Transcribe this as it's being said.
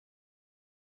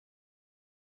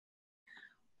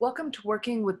Welcome to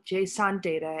working with JSON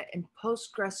data in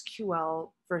PostgreSQL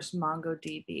versus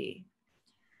MongoDB.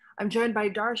 I'm joined by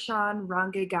Dharshan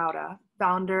Gowda,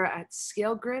 founder at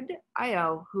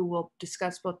ScaleGrid.io, who will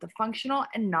discuss both the functional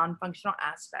and non-functional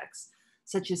aspects,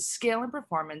 such as scale and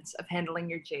performance of handling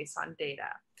your JSON data.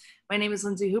 My name is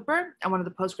Lindsay Hooper. I'm one of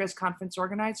the Postgres conference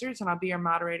organizers, and I'll be your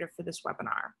moderator for this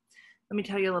webinar. Let me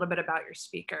tell you a little bit about your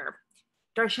speaker.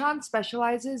 Dharshan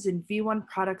specializes in V1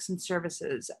 products and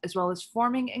services, as well as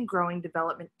forming and growing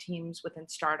development teams within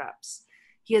startups.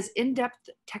 He has in-depth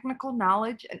technical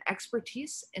knowledge and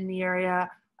expertise in the area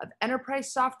of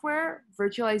enterprise software,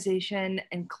 virtualization,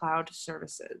 and cloud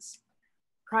services.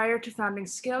 Prior to founding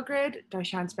ScaleGrid,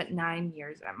 Dharshan spent 9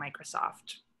 years at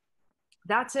Microsoft.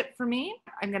 That's it for me.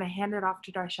 I'm going to hand it off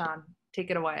to Dharshan.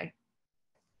 Take it away.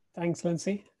 Thanks,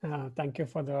 Lindsay. Thank you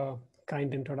for the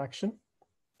kind introduction.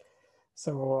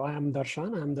 So I am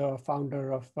Dharshan. I'm the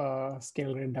founder of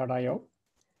ScaleGrid.io.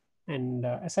 And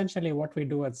essentially what we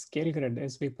do at ScaleGrid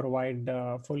is we provide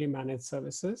fully managed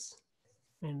services.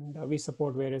 And we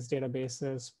support various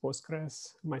databases,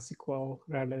 Postgres, MySQL,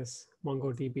 Redis,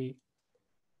 MongoDB.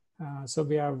 So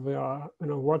we have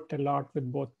worked a lot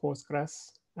with both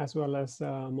Postgres as well as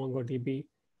MongoDB.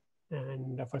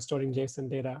 And for storing JSON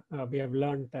data, we have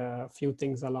learned a few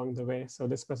things along the way. So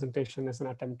this presentation is an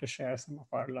attempt to share some of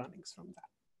our learnings from that.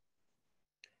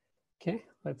 Okay,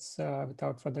 let's,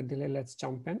 without further delay, let's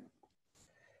jump in.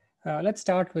 Let's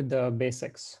start with the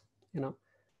basics.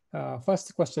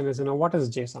 First question is, what is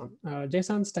JSON?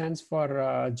 JSON stands for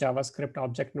JavaScript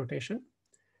object notation.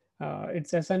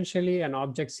 It's essentially an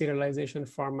object serialization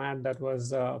format that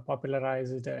was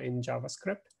popularized in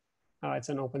JavaScript. It's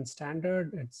an open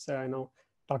standard. It's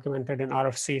documented in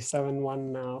RFC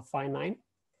 7159.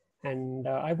 And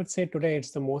I would say today it's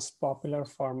the most popular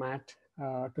format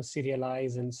to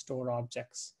serialize and store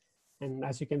objects. And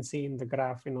as you can see in the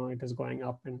graph, it is going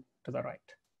up and to the right.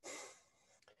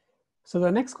 So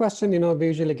the next question, we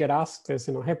usually get asked is,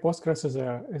 hey, Postgres is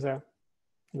a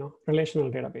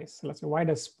relational database. So let's say, why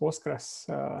does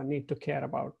Postgres need to care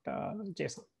about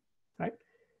JSON, right?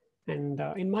 And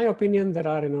in my opinion, there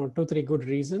are 2-3 good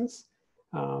reasons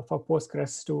for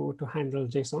Postgres to handle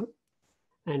JSON.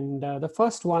 And the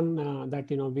first one that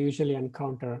we usually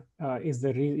encounter is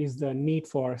the need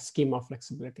for schema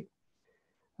flexibility.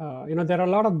 There are a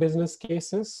lot of business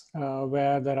cases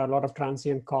where there are a lot of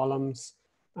transient columns.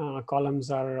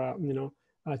 Columns are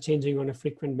changing on a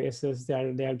frequent basis.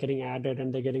 They are getting added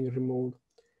and they're getting removed.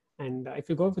 And if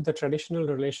you go with the traditional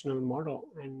relational model,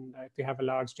 and if you have a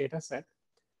large data set,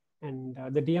 and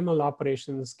the DML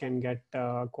operations can get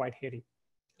quite hairy,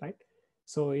 right?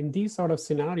 So in these sort of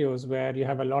scenarios where you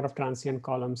have a lot of transient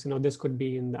columns, this could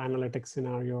be in the analytics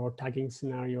scenario, tagging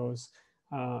scenarios,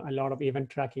 a lot of event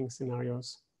tracking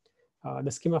scenarios. The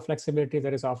schema flexibility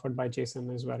that is offered by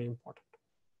JSON is very important.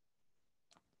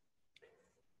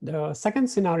 The second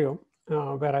scenario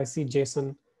where I see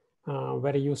JSON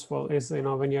very useful is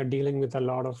when you're dealing with a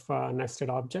lot of nested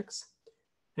objects.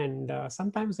 And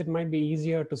sometimes it might be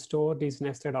easier to store these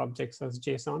nested objects as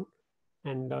JSON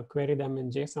and query them in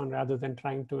JSON rather than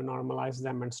trying to normalize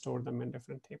them and store them in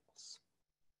different tables.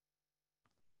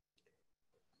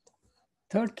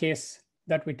 Third case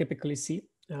that we typically see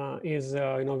is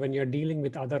when you're dealing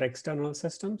with other external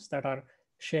systems that are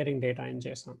sharing data in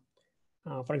JSON.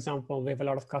 For example, we have a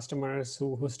lot of customers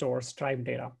who store Stripe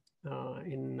data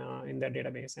in their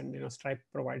database, and Stripe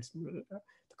provides the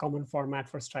common format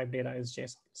for Stripe data is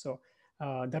JSON. So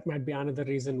that might be another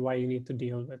reason why you need to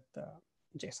deal with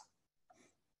JSON.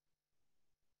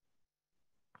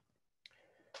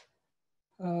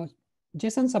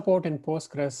 JSON support in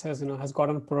Postgres has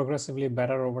gotten progressively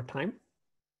better over time.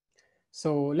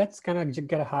 So let's kind of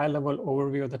get a high level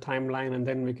overview of the timeline, and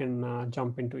then we can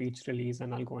jump into each release,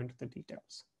 and I'll go into the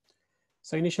details.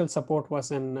 So initial support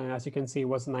was as you can see,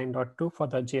 was 9.2 for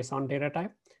the JSON data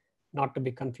type, not to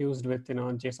be confused with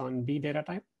JSON-B data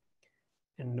type.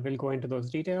 And we'll go into those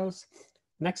details.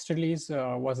 Next release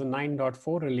was a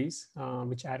 9.4 release,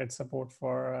 which added support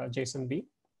for JSON-B.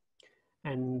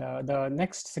 And the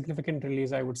next significant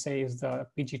release, I would say, is the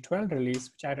PG12 release,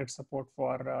 which added support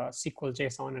for SQL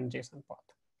JSON and JSON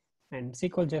path. And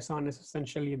SQL JSON is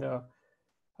essentially the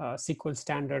SQL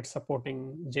standard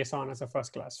supporting JSON as a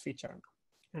first-class feature.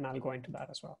 And I'll go into that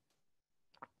as well.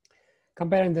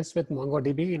 Comparing this with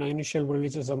MongoDB, initial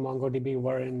releases of MongoDB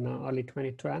were in early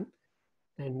 2010.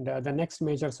 And the next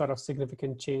major sort of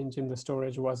significant change in the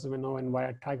storage was when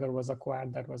Wired Tiger was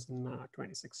acquired. That was in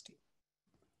 2016.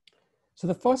 So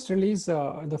the first release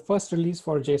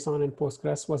for JSON in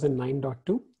Postgres was in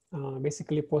 9.2.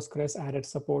 Basically, Postgres added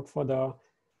support for the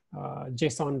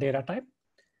JSON data type.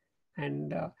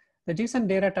 And the JSON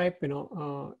data type,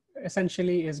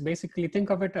 essentially is basically, think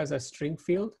of it as a string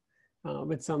field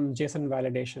with some JSON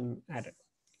validation added,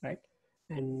 right?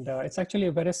 And it's actually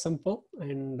very simple.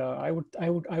 And I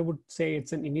would say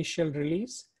it's an initial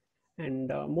release. And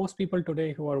most people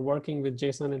today who are working with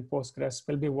JSON and Postgres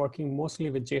will be working mostly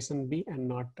with JSONB and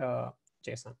not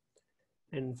JSON.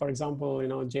 And for example,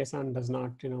 JSON does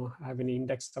not, have any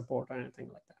index support or anything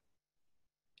like that.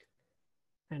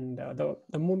 And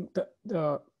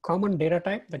the common data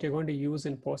type that you're going to use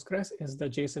in Postgres is the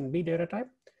JSONB data type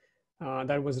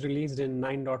that was released in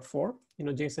 9.4.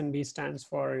 JSONB stands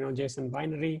for JSON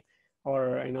binary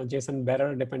or JSON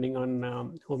better, depending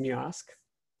on whom you ask.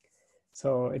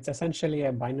 So it's essentially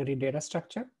a binary data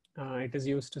structure. It is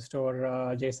used to store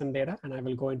JSON data, and I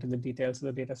will go into the details of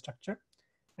the data structure.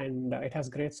 And it has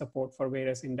great support for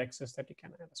various indexes that you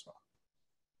can add as well.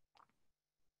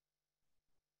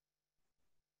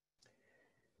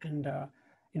 And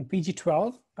in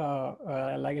PG12,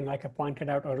 like I pointed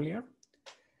out earlier,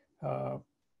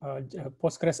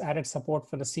 Postgres added support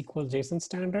for the SQL JSON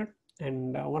standard.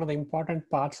 And one of the important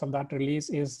parts of that release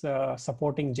is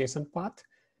supporting JSON path,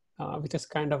 which is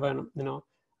kind of an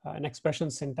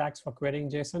expression syntax for querying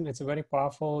JSON. It's a very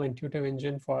powerful, intuitive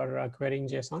engine for querying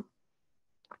JSON.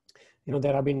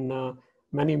 There have been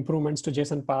many improvements to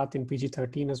JSON path in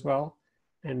PG13 as well.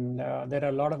 And there are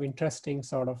a lot of interesting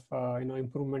sort of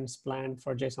improvements planned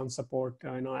for JSON support.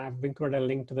 I've included a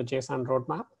link to the JSON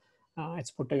roadmap.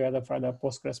 It's put together for the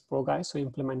Postgres Pro guys who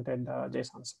implemented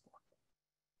JSON support.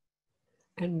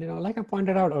 And like I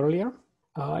pointed out earlier,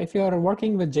 if you are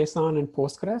working with JSON and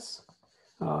Postgres,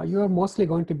 you are mostly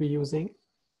going to be using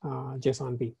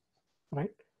JSONB,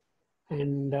 right?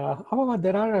 And however,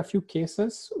 there are a few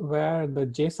cases where the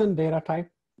JSON data type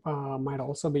might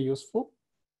also be useful.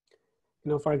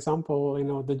 For example,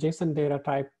 the JSON data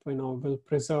type, will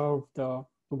preserve the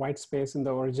white space in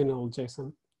the original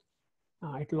JSON.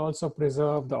 It will also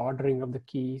preserve the ordering of the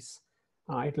keys.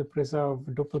 It will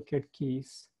preserve duplicate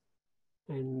keys.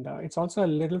 And it's also a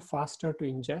little faster to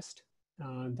ingest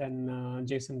than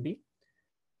JSONB.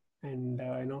 And,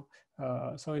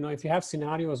 so, if you have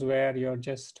scenarios where you're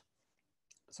just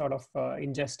sort of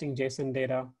ingesting JSON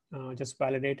data, just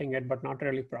validating it, but not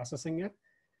really processing it,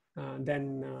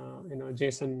 then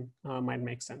JSON might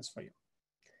make sense for you.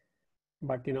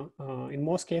 But in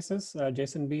most cases,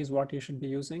 JSONB is what you should be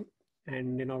using.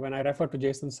 And when I refer to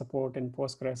JSON support in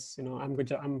Postgres,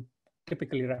 I'm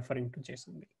typically referring to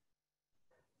JSONB.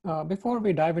 Before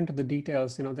we dive into the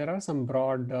details, there are some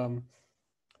broad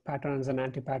patterns and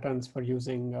anti-patterns for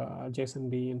using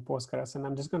JSONB in Postgres, and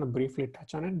I'm just going to briefly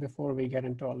touch on it before we get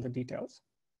into all the details.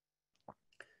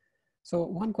 So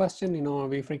one question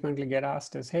we frequently get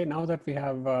asked is, hey, now that we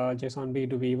have JSONB,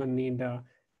 do we even need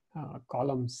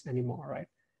columns anymore, right?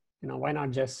 Why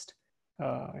not just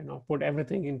put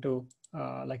everything into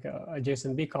like a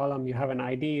JSONB column? You have an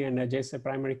ID and a JSON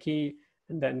primary key,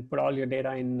 and then put all your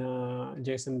data in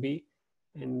JSONB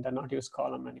and not use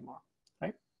column anymore,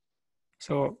 right?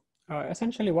 So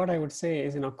essentially what I would say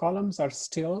is, columns are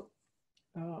still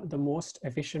the most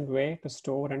efficient way to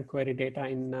store and query data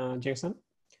in JSON.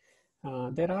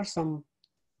 There are some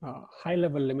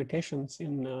high-level limitations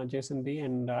in JSONB,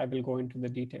 and I will go into the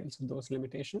details of those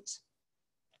limitations.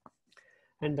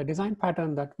 And the design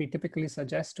pattern that we typically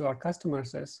suggest to our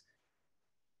customers is,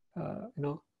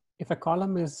 if a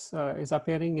column is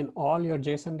appearing in all your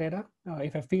JSON data,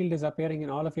 if a field is appearing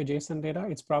in all of your JSON data,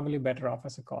 it's probably better off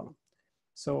as a column.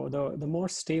 So the more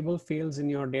stable fields in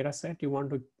your data set, you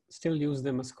want to still use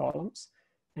them as columns,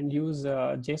 and use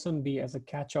JSONB as a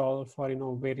catch-all for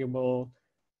variable,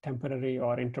 temporary,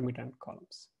 or intermittent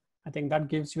columns. I think that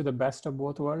gives you the best of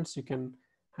both worlds. You can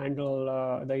handle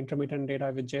the intermittent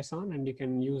data with JSON, and you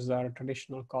can use our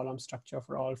traditional column structure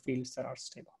for all fields that are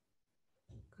stable.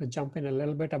 I'll jump in a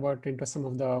little bit into some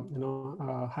of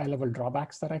the high-level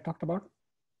drawbacks that I talked about.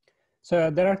 So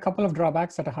there are a couple of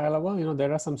drawbacks at a high level.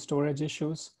 There are some storage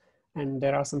issues, and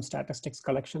there are some statistics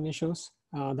collection issues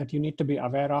that you need to be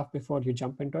aware of before you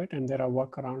jump into it. And there are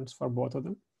workarounds for both of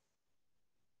them.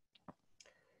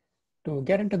 To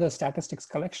get into the statistics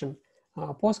collection,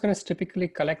 Postgres typically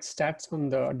collects stats on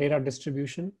the data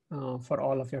distribution for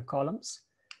all of your columns.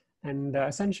 And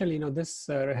essentially, this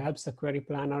helps the query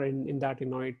planner in that,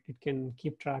 it can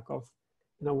keep track of,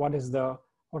 what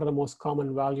are the most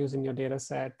common values in your data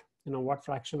set, what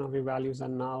fraction of your values are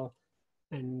null.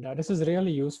 And this is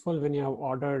really useful when you have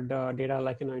ordered data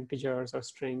like integers or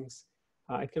strings.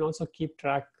 It can also keep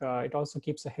track, it also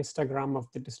keeps a histogram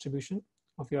of the distribution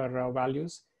of your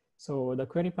values. So the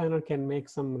query planner can make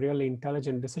some really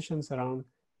intelligent decisions around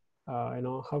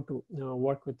how to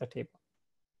work with the table.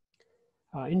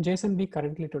 In JSONB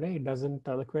currently today, it doesn't,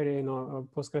 the query,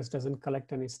 Postgres doesn't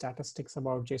collect any statistics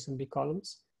about JSONB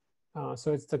columns.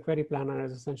 So it's the query planner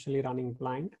is essentially running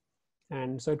blind.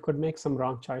 And so it could make some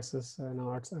wrong choices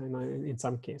in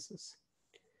some cases.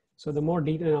 So the more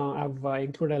detail, I've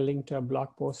included a link to a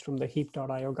blog post from the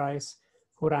heap.io guys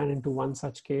who ran into one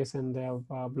such case, and they have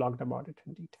blogged about it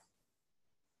in detail.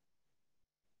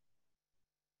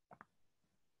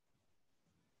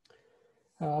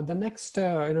 The next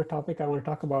topic I want to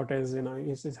talk about is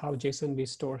how JSONB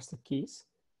stores the keys.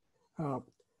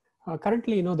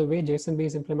 Currently, the way JSONB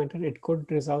is implemented, it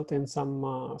could result in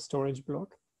some storage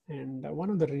bloat. And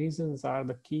one of the reasons are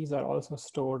the keys are also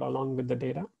stored along with the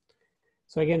data.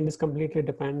 So again, this completely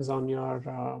depends on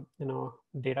your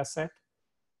data set.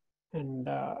 And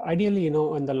ideally, in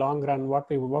the long run, what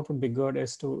would be good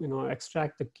is to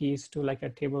extract the keys to like a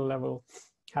table level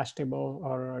hash table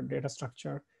or a data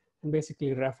structure, and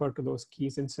basically refer to those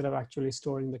keys instead of actually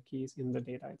storing the keys in the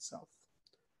data itself.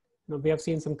 We have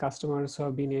seen some customers who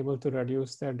have been able to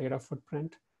reduce their data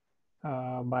footprint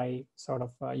by sort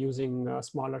of using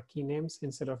smaller key names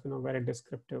instead of very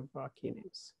descriptive key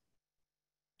names.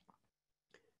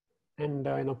 And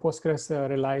Postgres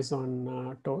relies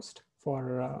on Toast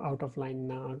for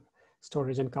out-of-line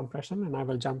storage and compression, and I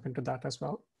will jump into that as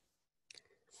well.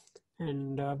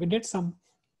 And we did some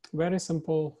very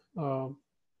simple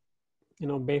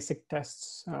basic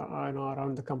tests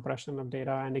around the compression of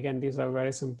data. And again, these are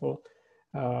very simple,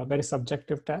 very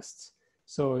subjective tests.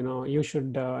 So you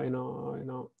should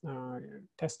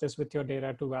test this with your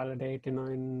data to validate.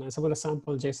 In some of the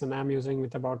sample JSON I'm using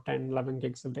with about 10-11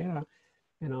 gigs of data,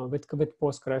 with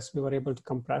Postgres, we were able to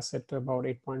compress it to about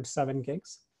 8.7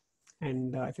 gigs.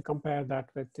 And if you compare that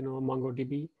with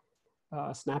MongoDB,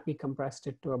 Snappy compressed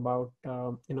it to about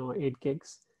 8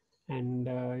 gigs. And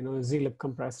zlib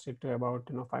compressed it to about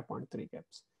 5.3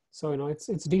 gigs. So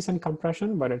it's decent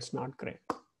compression, but it's not great.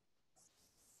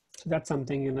 So that's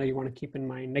something you want to keep in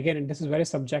mind. Again, this is very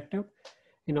subjective.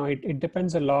 It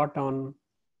depends a lot on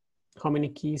how many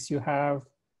keys you have,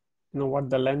 what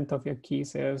the length of your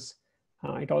keys is.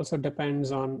 It also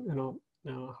depends on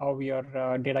how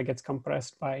your data gets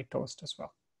compressed by Toast as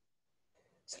well.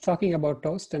 So talking about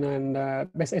Toast, and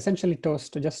essentially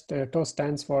Toast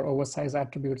stands for Oversized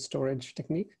Attribute Storage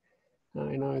Technique.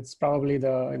 It's probably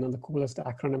the coolest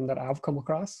acronym that I've come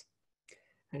across.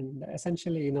 And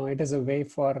essentially, it is a way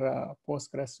for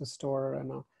Postgres to store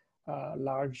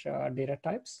large data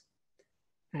types.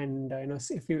 And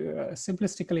if you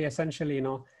simplistically, essentially,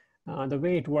 the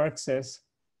way it works is,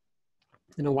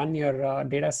 when your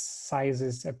data size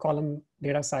is a column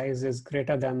data size is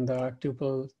greater than the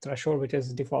tuple threshold, which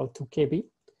is default 2 KB,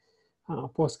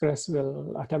 Postgres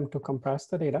will attempt to compress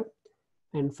the data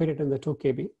and fit it in the 2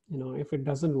 KB. If it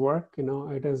doesn't work,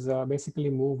 it is basically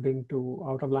moved into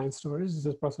out-of-line storage.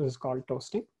 This process is called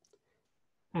toasting.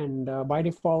 And by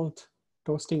default,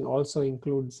 toasting also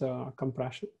includes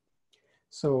compression.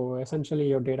 So essentially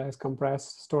your data is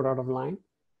compressed, stored out of line.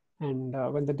 And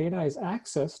when the data is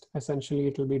accessed, essentially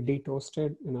it will be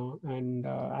detoasted, and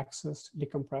accessed,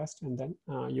 decompressed, and then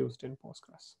used in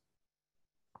Postgres.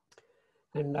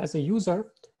 And as a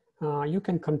user, you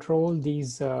can control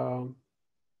these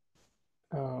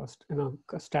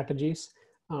strategies.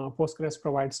 Postgres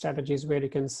provides strategies where you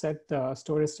can set the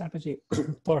storage strategy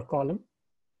per column.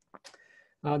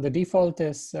 The default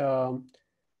is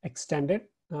extended,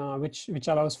 which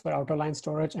allows for outer-line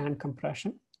storage and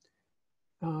compression.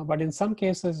 But in some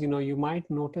cases, you might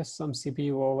notice some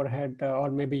CPU overhead,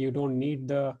 or maybe you don't need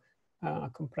the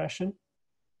compression.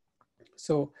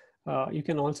 So you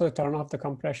can also turn off the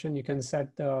compression. You can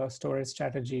set the storage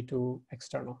strategy to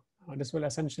external. This will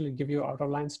essentially give you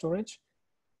out-of-line storage,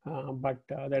 but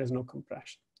there is no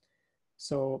compression.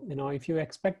 So, if you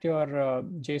expect your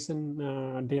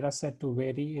JSON data set to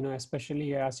vary,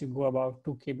 especially as you go above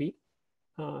 2 KB,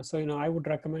 so, I would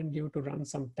recommend you to run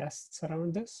some tests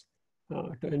around this.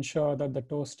 To ensure that the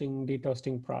toasting,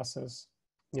 detoasting process,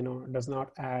 does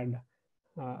not add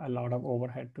a lot of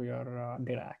overhead to your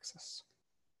data access.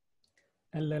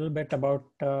 A little bit about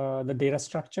the data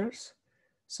structures.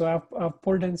 So I've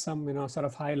pulled in some, sort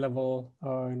of high level,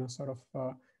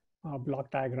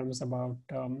 block diagrams about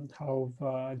how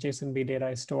JSONB data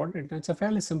is stored. It's a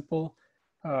fairly simple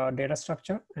data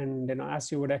structure. And, as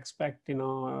you would expect,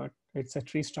 it's a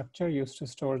tree structure used to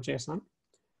store JSON.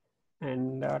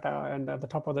 And at the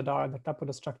top of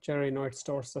the structure, it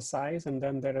stores the size, and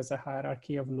then there is a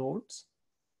hierarchy of nodes.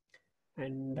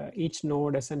 And each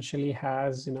node essentially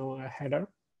has, a header,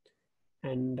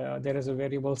 and there is a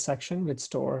variable section which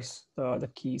stores the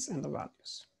keys and the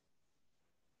values.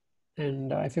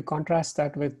 And if you contrast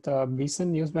that with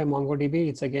JSON used by MongoDB,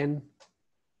 it's again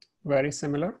very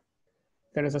similar.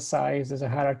 There is a size, there's a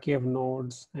hierarchy of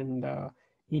nodes, and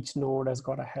each node has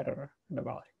got a header and a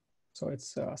value. So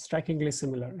it's strikingly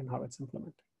similar in how it's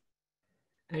implemented.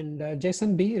 And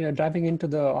JSON-B, diving into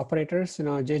the operators,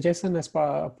 JSON as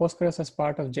Postgres as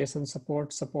part of JSON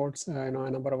supports a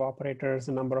number of operators,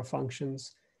 a number of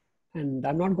functions. And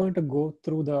I'm not going to go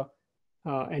through the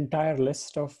entire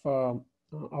list of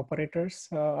operators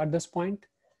at this point.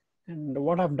 And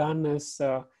what I've done is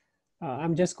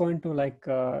I'm just going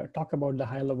to talk about the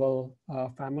high level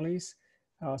families.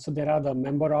 So there are the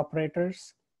member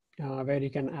operators where you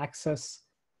can access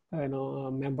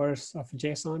members of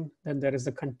JSON. Then there is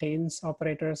the contains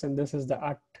operators, and this is the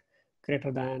at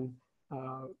greater than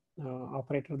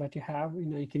operator that you have.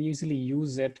 You can easily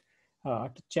use it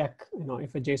to check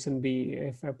if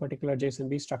a particular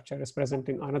JSON-B structure is present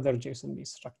in another JSON-B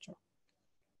structure.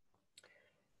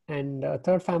 And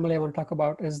third family I want to talk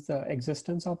about is the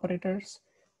existence operators.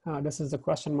 This is the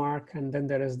question mark, and then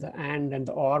there is the and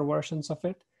the or versions of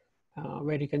it,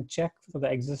 where you can check for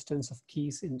the existence of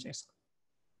keys in JSON.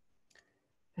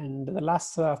 And the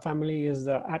last family is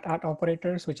the at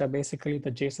operators, which are basically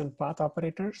the JSON path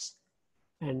operators.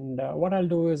 And what I'll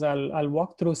do is I'll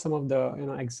walk through some of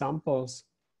the examples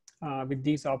with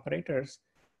these operators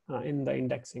in the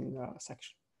indexing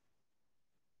section.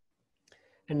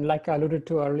 And like I alluded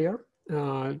to earlier,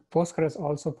 Postgres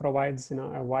also provides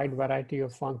a wide variety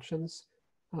of functions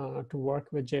to work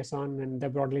with JSON, and they're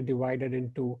broadly divided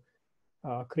into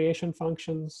creation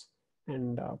functions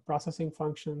and processing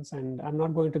functions. And I'm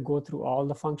not going to go through all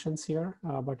the functions here,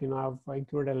 but I've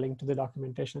included a link to the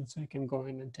documentation so you can go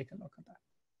in and take a look at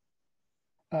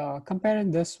that.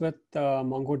 Comparing this with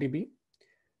MongoDB,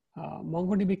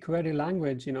 MongoDB query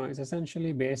language, is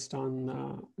essentially based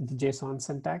on the JSON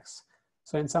syntax.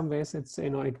 So in some ways, it's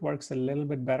it works a little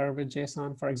bit better with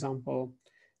JSON. For example,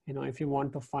 if you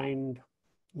want to find,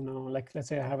 like let's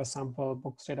say I have a sample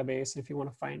books database. If you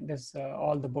want to find this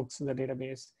all the books in the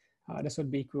database, this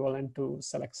would be equivalent to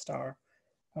select star.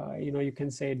 You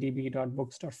can say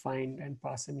db.books.find and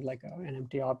pass in like an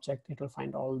empty object. It will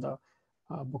find all the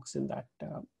books in that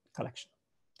collection.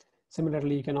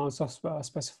 Similarly, you can also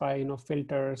specify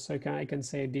filters. So I can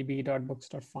say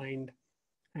db.books.find,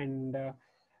 and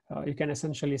you can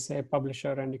essentially say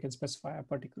publisher, and you can specify a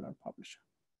particular publisher.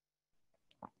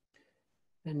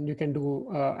 And you can do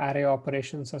array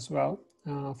operations as well.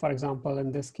 For example,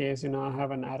 in this case, I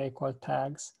have an array called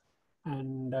tags,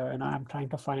 and I'm trying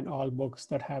to find all books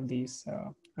that have these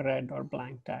red or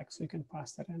blank tags. So you can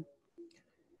pass that in,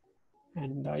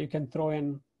 and you can throw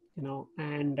in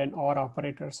and or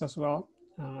operators as well.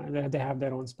 They have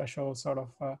their own special sort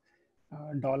of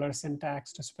dollar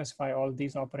syntax to specify all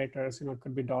these operators. It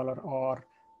could be dollar or,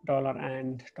 dollar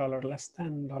and, dollar less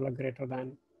than, dollar greater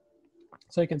than.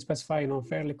 So you can specify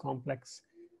fairly complex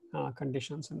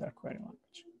conditions in that query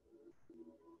language.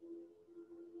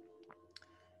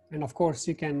 And of course,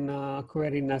 you can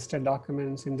query nested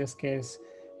documents. In this case,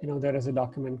 there is a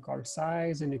document called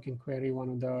size, and you can query one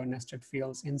of the nested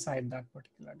fields inside that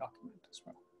particular document as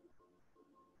well.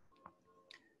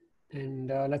 And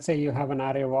let's say you have an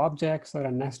array of objects or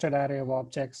a nested array of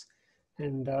objects,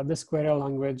 and this query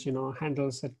language,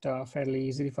 handles it fairly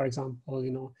easily. For example,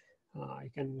 you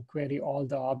can query all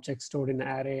the objects stored in an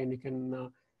array, and you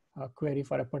can query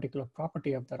for a particular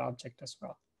property of that object as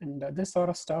well. And this sort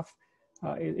of stuff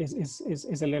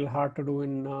is a little hard to do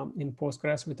in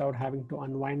Postgres without having to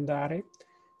unwind the array.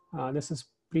 This is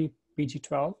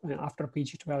pre-PG12, and after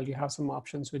PG12, you have some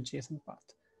options with JSON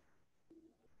path.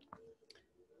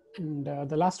 And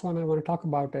the last one I want to talk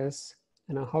about is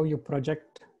how you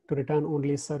project to return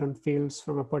only certain fields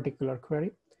from a particular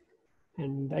query.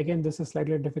 And again, this is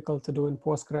slightly difficult to do in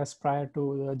Postgres prior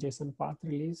to the JSON path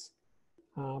release.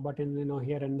 But in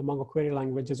here in the Mongo query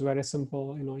language is very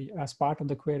simple. As part of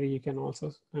the query, you can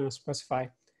also specify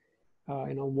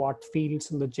what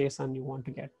fields in the JSON you want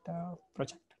to get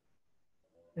projected.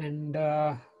 And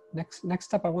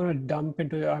next up, I want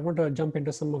to jump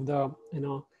into some of the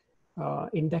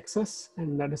indexes,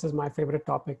 and this is my favorite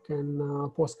topic in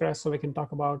Postgres. So we can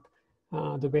talk about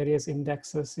the various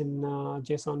indexes in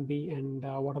JSON-B and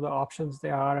what are the options they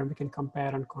are, and we can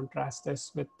compare and contrast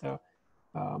this with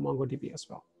MongoDB as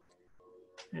well.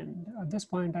 And at this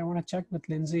point, I want to check with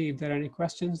Lindsay if there are any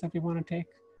questions that we want to take,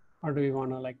 or do we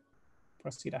want to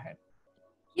proceed ahead?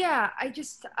 Yeah, I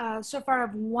just so far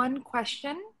have one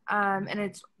question, and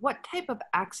it's what type of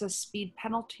access speed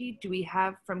penalty do we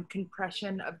have from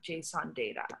compression of JSON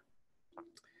data?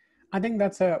 I think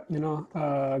that's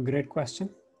a great question,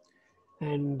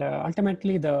 and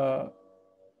ultimately the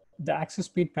the access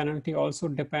speed penalty also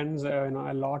depends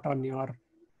a lot on your,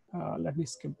 let me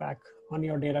skip back, on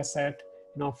your data set.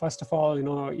 First of all,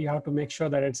 you have to make sure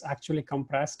that it's actually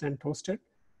compressed and toasted.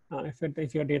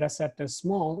 If your data set is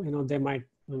small, there might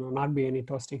not be any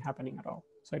toasting happening at all.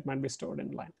 So it might be stored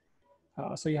in line.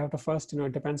 So you have to first,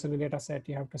 it depends on the data set.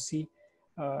 You have to see,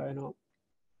 whether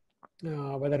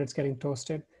it's getting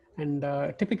toasted. And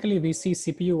typically we see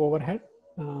CPU overhead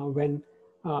when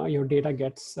your data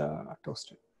gets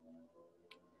toasted.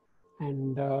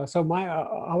 And so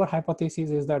our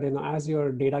hypothesis is that as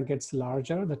your data gets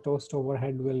larger, the toast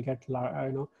overhead will get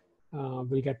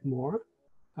will get more.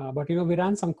 But we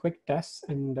ran some quick tests,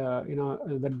 and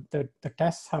the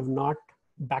tests have not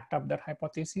backed up that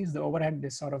hypothesis. The overhead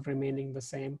is sort of remaining the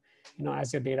same,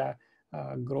 as your data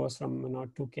grows from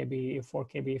 2 KB, 4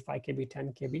 KB, 5 KB,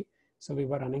 10 KB. So we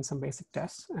were running some basic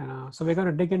tests. So we're going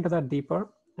to dig into that deeper,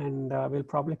 and we'll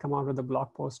probably come out with a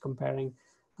blog post comparing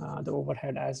the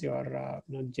overhead as your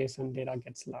JSON data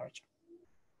gets larger.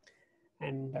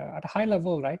 And at a high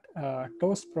level, right,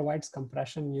 Toast provides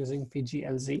compression using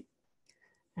PGLZ.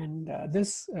 And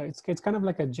it's kind of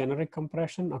like a generic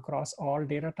compression across all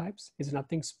data types. It's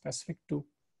nothing specific to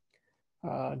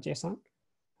JSON.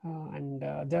 And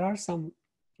there are some,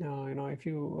 if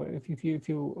you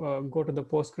go to the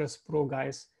Postgres Pro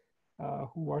guys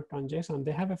who worked on JSON,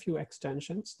 they have a few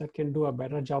extensions that can do a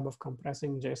better job of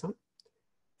compressing JSON.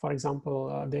 For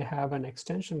example, they have an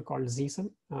extension called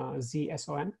ZSON,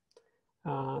 ZSON,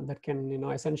 that can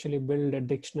essentially build a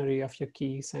dictionary of your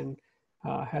keys and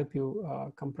help you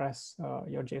compress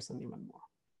your JSON even more.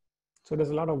 So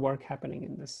there's a lot of work happening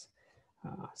in this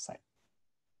site.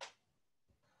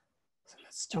 So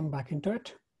let's jump back into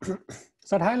it.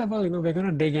 So at high level, we're going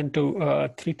to dig into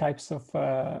 3 types of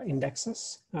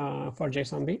indexes for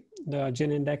JSONB: the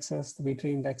GIN indexes, the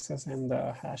B-tree indexes, and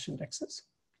the hash indexes.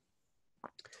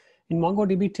 In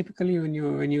MongoDB, typically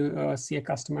when you see a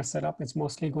customer setup, it's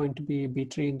mostly going to be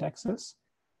B-tree indexes.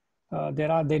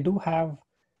 They do have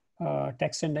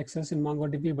text indexes in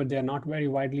MongoDB, but they're not very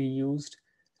widely used.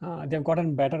 They've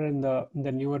gotten better in the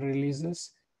newer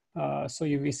releases, so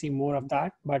we see more of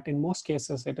that. But in most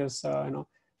cases, it is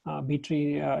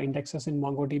B-tree indexes in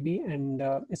MongoDB, and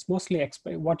it's mostly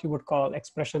what you would call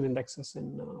expression indexes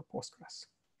in Postgres.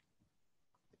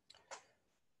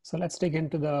 So let's dig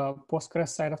into the Postgres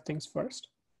side of things first.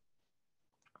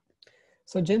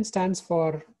 So GIN stands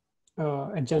for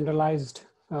a generalized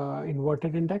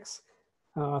inverted index.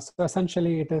 So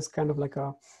essentially, it is kind of like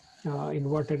a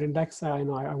inverted index. I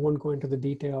won't go into the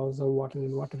details of what an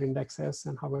inverted index is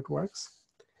and how it works.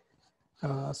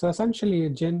 So essentially,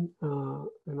 GIN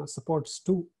supports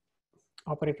 2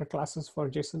 operator classes for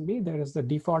JSONB. There is the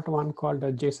default one called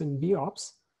the JSONB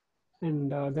ops,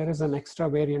 and there is an extra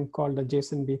variant called the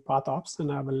JSONB path ops,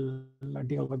 and I'll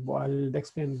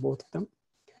explain both of them.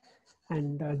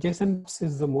 And JSON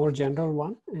is the more general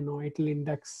one. It'll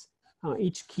index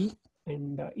each key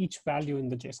and each value in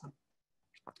the JSON.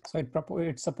 So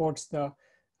it supports the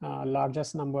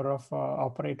largest number of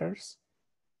operators.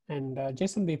 And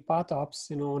JSONB path ops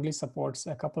only supports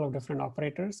a couple of different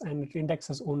operators, and it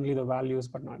indexes only the values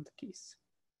but not the keys.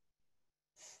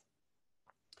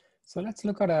 So let's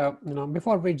look at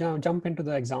before we jump into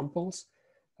the examples.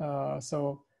 I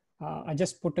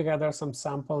just put together some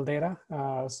sample data.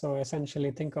 So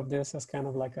essentially, think of this as kind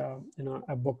of like a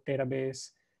book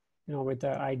database, with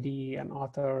the ID, an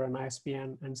author, an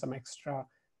ISBN, and some extra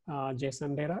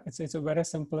JSON data. It's a very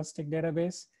simplistic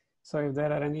database. So if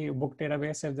there are any book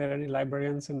database, if there are any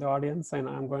librarians in the audience, and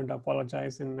I'm going to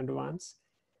apologize in advance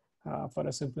for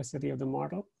the simplicity of the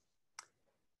model.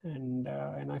 And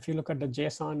if you look at the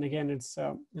JSON, again, it's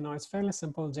fairly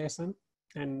simple JSON,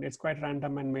 and it's quite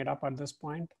random and made up at this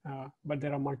point. But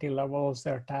there are multi-levels,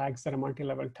 there are tags, there are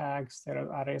multi-level tags, there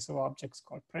are arrays of objects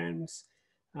called prints.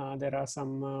 There are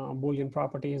some Boolean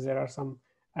properties, there are some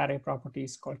array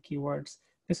properties called keywords.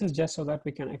 This is just so that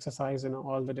we can exercise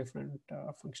all the different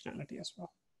functionality as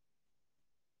well.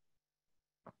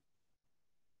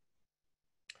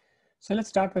 So let's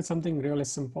start with something really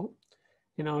simple.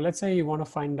 Let's say you want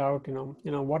to find out,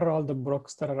 what are all the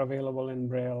books that are available in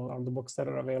Braille or the books that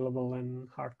are available in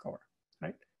hardcover,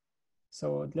 right?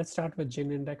 So let's start with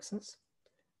GIN indexes.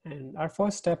 And our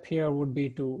first step here would be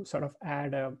to sort of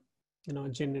add a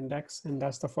GIN index, and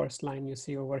that's the first line you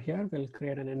see over here. We'll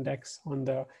create an index on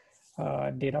the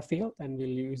data field, and we'll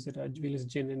use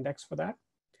GIN index for that.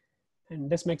 And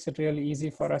this makes it really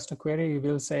easy for us to query.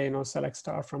 We'll say, select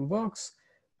star from books,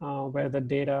 where the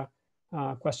data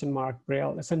question mark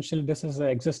Braille. Essentially, this is the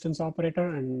existence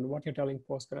operator, and what you're telling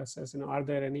Postgres is, are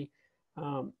there any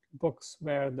books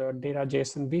where the data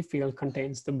JSONB field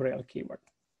contains the Braille keyword?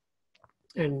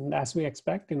 And as we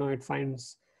expect, it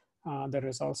finds the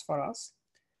results for us.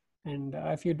 And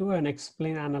if you do an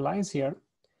explain analyze here,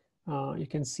 you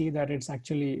can see that it's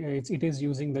actually, it is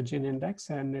using the gin index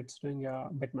and it's doing a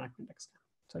bitmap index scan.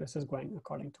 So this is going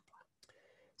according to plan.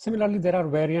 Similarly, there are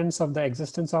variants of the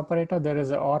existence operator. There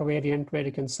is an OR variant where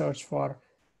you can search for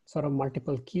sort of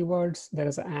multiple keywords. There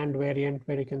is an AND variant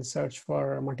where you can search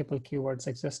for multiple keywords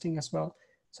existing as well.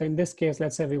 So in this case,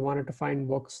 let's say we wanted to find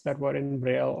books that were in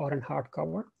Braille or in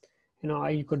hardcover.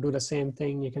 You could do the same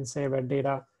thing. You can say where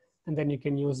data, and then you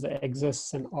can use the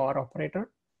exists and OR operator,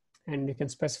 and you can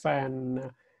specify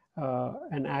an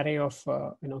array of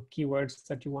keywords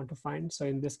that you want to find. So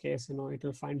in this case, it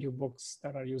will find you books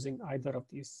that are using either of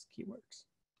these keywords.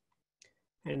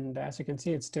 And as you can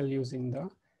see, it's still using the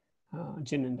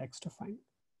gin index to find.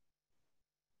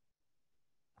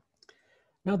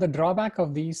 Now the drawback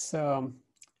of these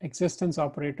existence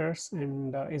operators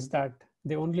is that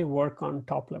they only work on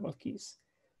top level keys.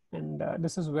 And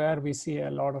this is where we see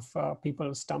a lot of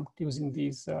people stumped using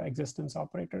these existence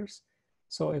operators.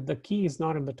 So if the key is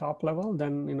not at the top level,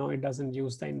 then it doesn't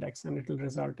use the index and it will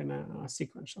result in a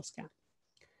sequential scan.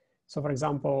 So for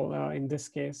example, in this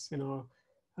case,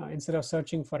 instead of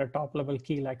searching for a top level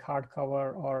key like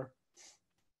hardcover or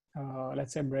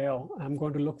let's say Braille, I'm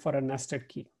going to look for a nested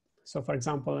key. So for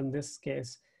example, in this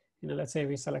case, let's say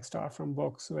we select star from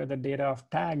books where the data of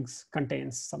tags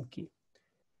contains some key.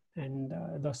 And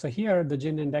so here the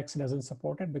gin index doesn't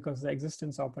support it because the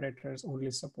existence operators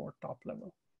only support top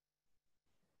level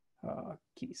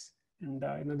keys. And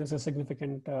this is a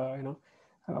significant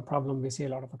problem we see a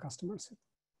lot of our customers with.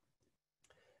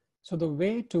 So the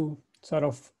way to sort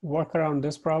of work around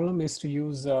this problem is to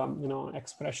use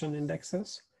expression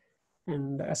indexes.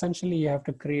 And essentially you have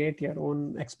to create your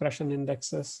own expression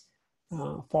indexes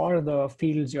for the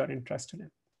fields you're interested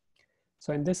in.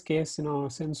 So in this case,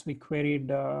 since we queried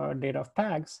data of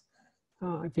tags,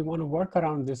 if you want to work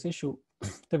around this issue,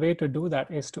 the way to do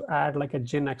that is to add like a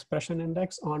gin expression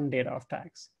index on data of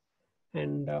tags.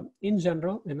 And in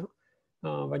general,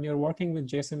 when you're working with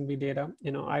JSON-B data,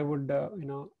 I would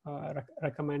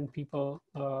recommend people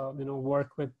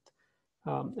work with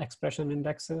expression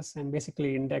indexes and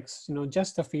basically index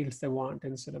just the fields they want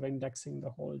instead of indexing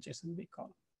the whole JSON-B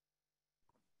column.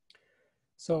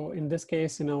 So in this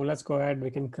case, let's go ahead.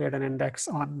 We can create an index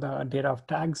on the data of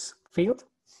tags field.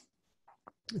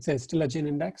 It's still a gin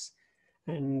index.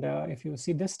 And if you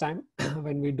see this time,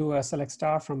 when we do a select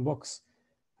star from books,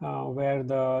 where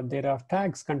the data of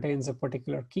tags contains a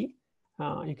particular key,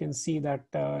 you can see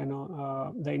that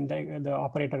the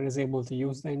operator is able to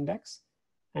use the index.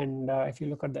 And if you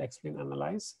look at the explain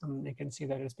analyze, you can see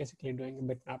that it's basically doing a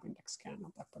bitmap index scan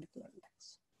of that particular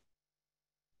index.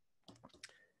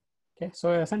 Okay,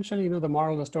 so essentially, the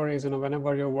moral of the story is,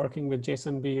 whenever you're working with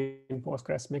JSON-B in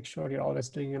Postgres, make sure you're always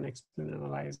doing an explain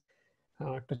analyze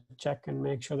to check and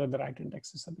make sure that the right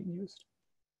indexes are being used.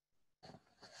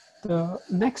 The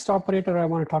next operator I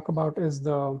want to talk about is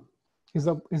the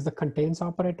contains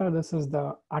operator. This is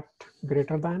the at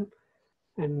greater than.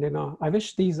 And I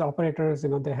wish these operators,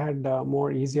 they had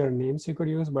more easier names you could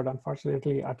use, but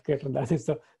unfortunately, at greater than is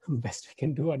the best we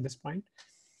can do at this point.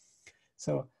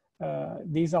 So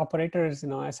these operators,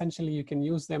 essentially you can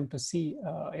use them to see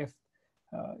if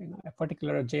a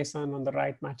particular JSON on the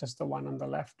right matches the one on the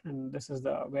left, and this is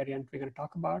the variant we're going to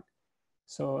talk about.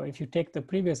 So if you take the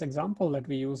previous example that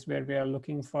we used, where we are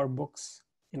looking for books,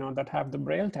 that have the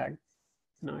Braille tag,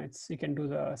 you can do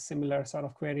the similar sort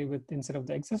of query with instead of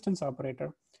the existence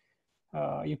operator,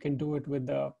 you can do it with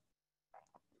the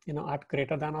at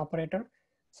greater than operator.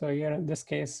 So here in this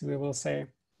case, we will say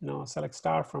select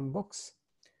star from books,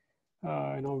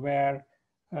 where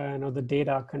the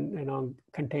data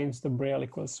contains the Braille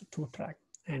equals to tag.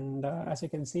 And as you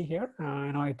can see here,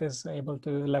 it is able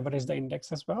to leverage the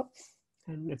index as well,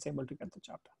 and it's able to get the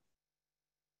job done.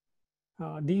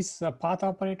 These path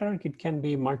operator, it can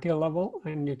be multi-level,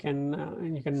 and you can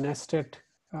nest it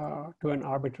to an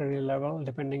arbitrary level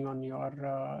depending on your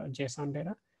JSON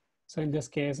data. So in this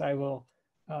case, I will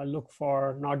look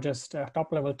for not just a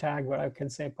top-level tag, but I can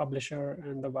say publisher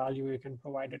and the value you can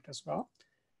provide it as well.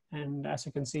 And as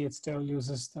you can see, it still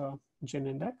uses the gin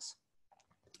index,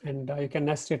 and you can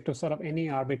nest it to sort of any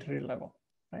arbitrary level,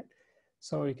 right?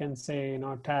 So you can say,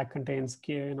 tag contains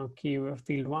key, key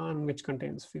field 1, which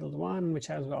contains field 1, which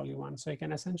has value 1. So you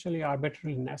can essentially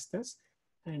arbitrarily nest this,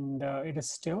 and it is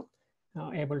still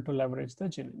able to leverage the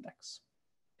gin index.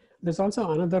 There's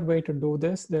also another way to do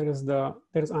this. There's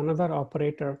another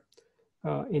operator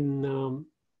in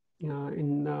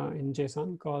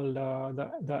JSON called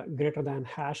the greater than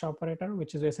hash operator,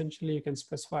 which is essentially you can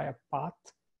specify a path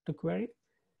to query.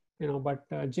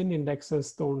 but gin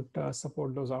indexes don't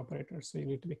support those operators. So you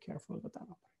need to be careful with that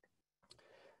operator.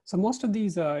 So most of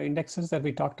these indexes that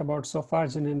we talked about so far,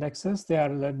 gin indexes, they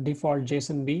are the default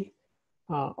JSONB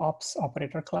ops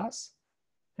operator class.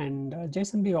 And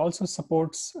JSONB also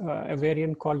supports a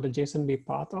variant called the JSONB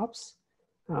path ops.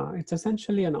 It's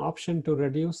essentially an option to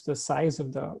reduce the size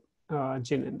of the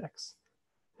gin index.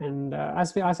 And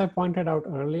as I pointed out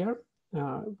earlier,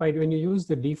 when you use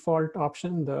the default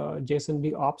option, the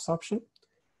JSONB ops option,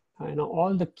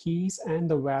 all the keys and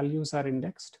the values are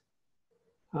indexed.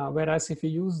 Whereas if you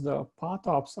use the path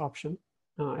ops option,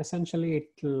 essentially it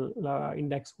will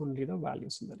index only the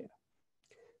values in the data.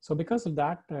 So because of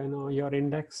that, your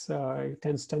index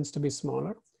tends to be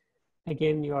smaller.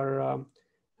 Again, your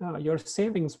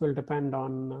savings will depend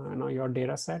on your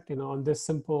data set. On this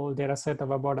simple data set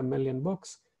of about 1 million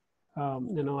books,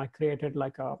 I created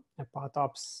like a path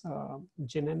ops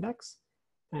gin index,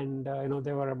 and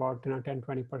there were about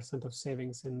 10-20% of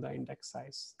savings in the index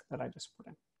size that I just put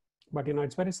in. But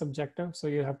it's very subjective, so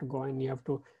you have to go and you have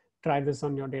to try this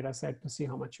on your data set to see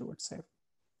how much you would save.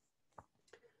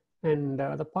 And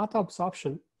the path ops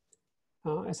option,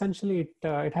 essentially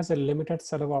it has a limited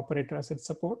set of operators it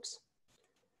supports.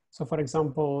 So for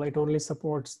example, it only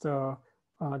supports the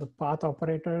path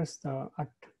operators, the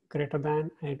at greater than,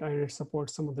 and it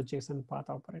supports some of the JSON path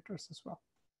operators as well.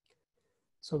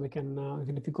 So we can,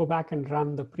 if you go back and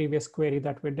run the previous query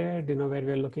that we did, where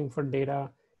we're looking for data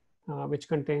which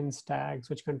contains tags,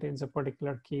 which contains a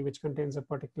particular key, which contains a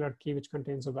particular key, which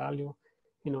contains a value,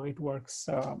 it works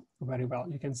very well.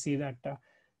 You can see that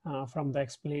from the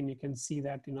explain, you can see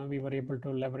that, we were able to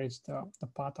leverage the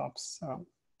path ops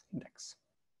index.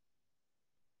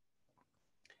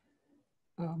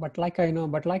 But like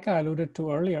I alluded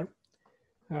to earlier,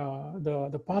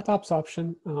 the path ops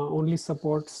option only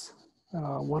supports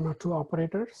 1 or 2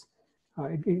 operators.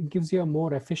 It gives you a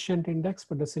more efficient index,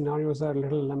 but the scenarios are a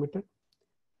little limited.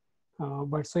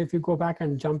 But so if you go back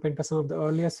and jump into some of the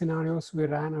earlier scenarios we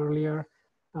ran earlier,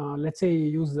 let's say you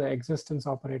use the existence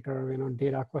operator,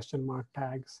 data question mark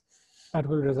tags, that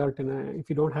will result in if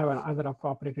you don't have another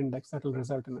operator index, that will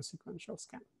result in a sequential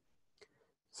scan.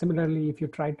 Similarly, if you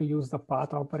try to use the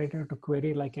path operator to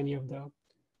query like any of the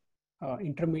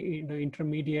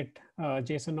intermediate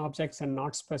JSON objects and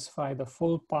not specify the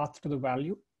full path to the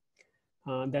value,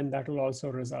 then that will also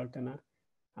result in a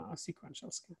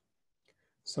sequential scan.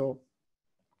 So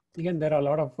again, there are a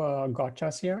lot of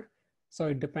gotchas here. So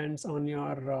it depends on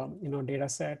your data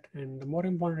set, and more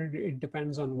importantly, it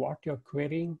depends on what you're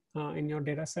querying in your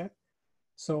data set.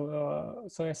 So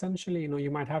essentially,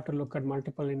 you might have to look at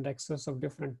multiple indexes of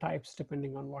different types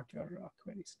depending on what your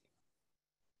queries need.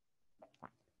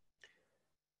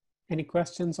 Any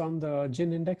questions on the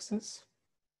gin indexes?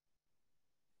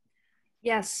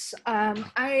 Yes,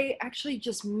 I actually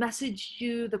just messaged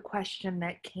you the question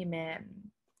that came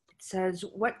in. It says,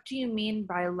 what do you mean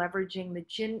by leveraging the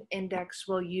gin index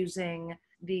while using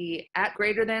the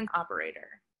 @greater than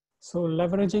operator? So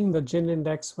leveraging the gin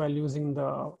index while using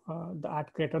the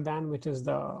 @greater than, which is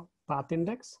the path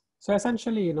index. So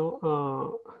essentially,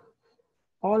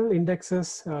 all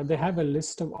indexes, they have a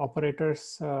list of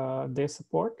operators they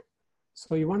support.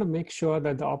 So you want to make sure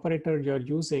that the operator you're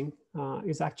using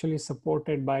is actually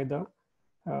supported by the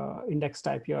index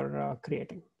type you're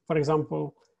creating. For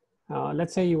example,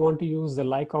 let's say you want to use the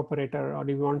like operator, or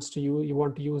you want to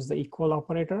use the equal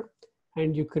operator,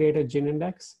 and you create a gin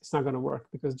index. It's not going to work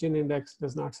because gin index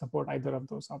does not support either of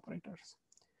those operators.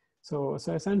 So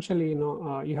essentially,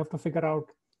 you have to figure out,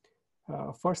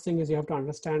 first thing is you have to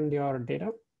understand your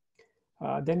data.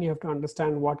 Then you have to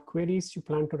understand what queries you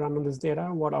plan to run on this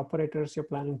data, what operators you're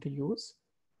planning to use.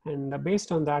 And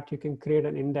based on that, you can create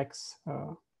an index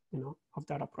of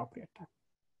that appropriate type.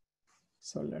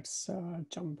 So let's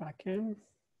jump back in.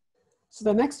 So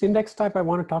the next index type I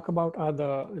want to talk about are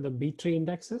the B-tree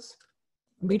indexes.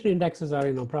 B-tree indexes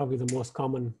are probably the most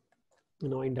common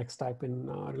index type in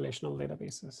relational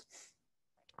databases.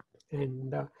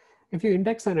 And if you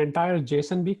index an entire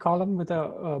JSONB column with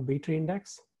a B-tree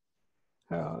index,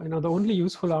 the only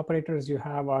useful operators you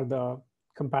have are the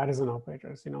comparison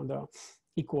operators, the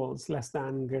equals, less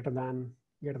than, greater than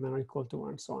or equal to,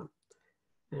 and so on.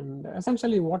 And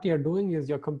essentially what you're doing is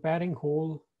you're comparing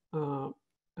whole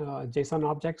JSON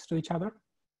objects to each other.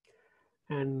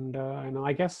 And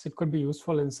I guess it could be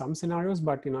useful in some scenarios,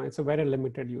 but it's a very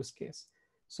limited use case.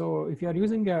 So if you're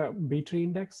using a B-tree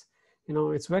index,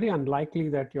 it's very unlikely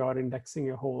that you're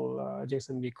indexing a whole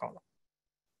JSONB column.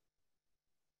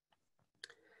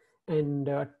 And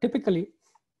typically,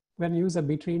 when you use a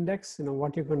B-tree index,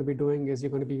 what you're going to be doing is you're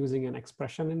going to be using an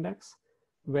expression index.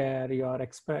 where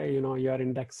you're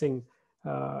indexing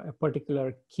a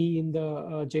particular key in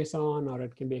the JSON, or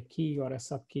it can be a key or a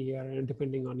sub key, or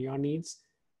depending on your needs.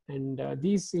 And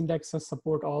these indexes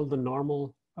support all the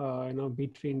normal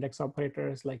B-tree index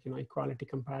operators like equality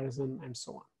comparison and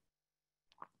so on.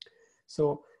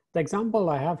 So the example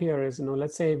I have here is,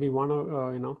 let's say we want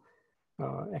to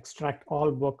extract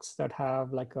all books that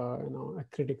have like a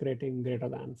critic rating greater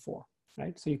than 4,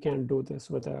 right? So you can't do this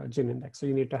with a GIN index. So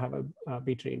you need to have a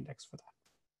B-tree index for that.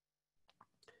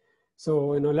 So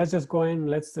let's just go in.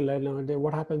 Let's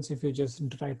what happens if you just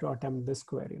try to attempt this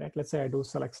query, right? Let's say I do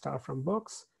select star from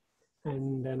books,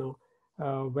 and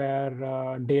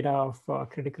where data of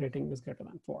critic rating is greater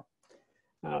than 4.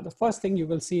 The first thing you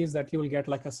will see is that you will get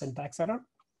like a syntax error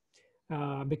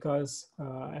because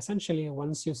essentially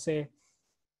once you say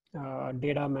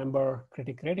data member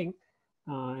critic rating,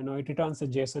 it returns a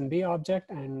JSON-B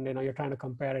object, and you're trying to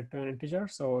compare it to an integer,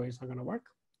 so it's not going to work.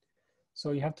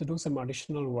 So you have to do some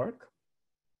additional work.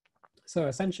 So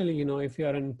essentially, if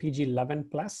you're in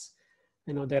PG11 plus,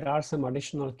 there are some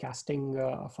additional casting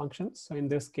functions. So in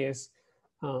this case,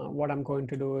 what I'm going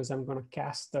to do is I'm going to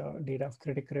cast the data of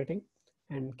critic rating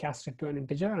and cast it to an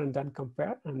integer and then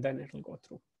compare, and then it'll go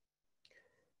through.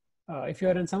 If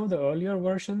you're in some of the earlier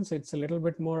versions, it's a little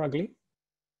bit more ugly.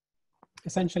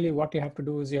 Essentially, what you have to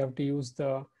do is you have to use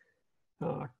the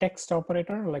text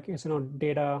operator, like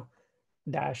data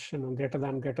dash greater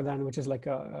than, which is like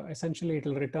essentially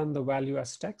it'll return the value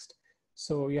as text.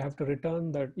 So you have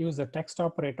to use the text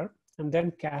operator and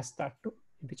then cast that to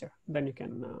integer. Then you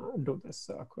can do this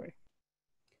query.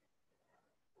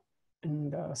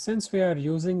 And since we are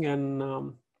using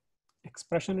an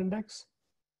expression index,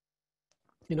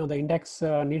 the index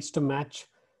needs to match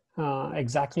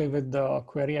exactly with the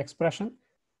query expression.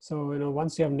 So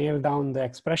once you have nailed down the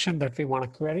expression that we want to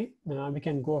query, we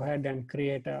can go ahead and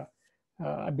create a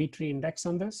B-tree index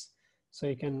on this. So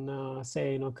you can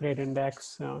say, create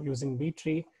index using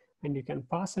B-tree, and you can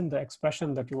pass in the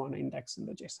expression that you want to index in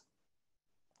the JSON.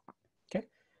 Okay,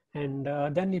 and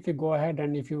then if you go ahead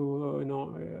and if you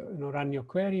run your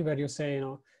query where you say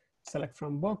select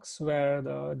from books where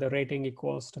the rating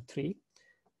equals to 3,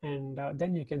 and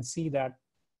then you can see that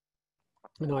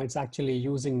it's actually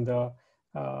using the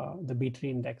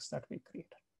B-tree index that we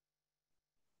created.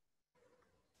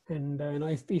 And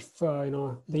if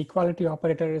the equality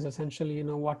operator is essentially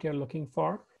what you're looking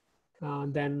for,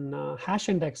 then hash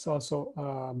index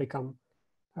also become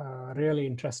really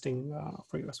interesting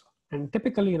for you as well. And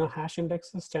typically, hash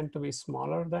indexes tend to be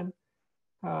smaller than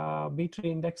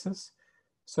B-tree indexes.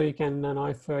 So you can,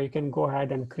 if you can go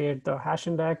ahead and create the hash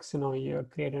index, you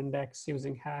create index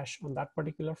using hash on that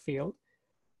particular field,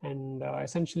 and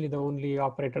essentially the only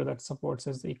operator that supports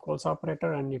is the equals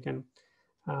operator, and you can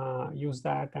use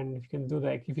that. And if you can do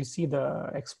that, if you see the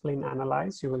explain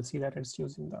analyze, you will see that it's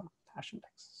using the hash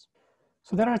indexes.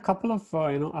 So there are a couple of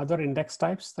other index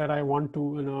types that I want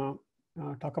to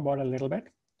talk about a little bit.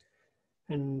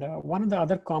 And one of the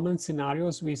other common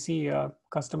scenarios we see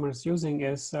customers using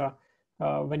is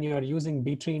when you are using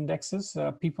B-tree indexes,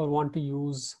 people want to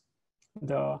use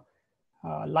the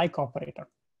like operator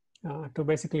to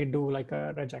basically do like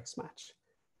a regex match.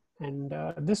 And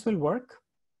this will work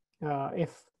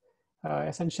if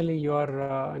essentially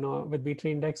you're with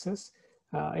B-tree indexes,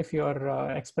 if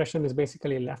your expression is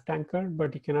basically left anchored,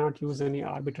 but you cannot use any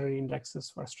arbitrary indexes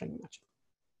for string matching.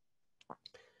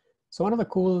 So one of the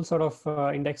cool sort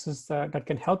of indexes that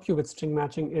can help you with string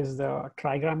matching is the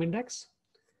trigram index.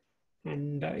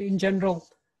 And in general,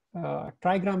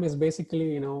 trigram is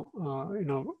basically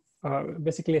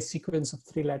basically a sequence of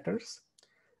 3 letters.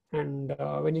 And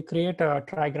when you create a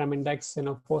trigram index,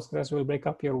 Postgres will break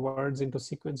up your words into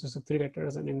sequences of 3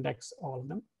 letters and index all of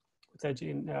them with a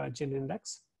GIN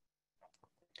index.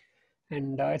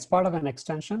 And it's part of an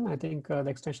extension. I think the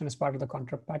extension is part of the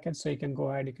contract package. So you can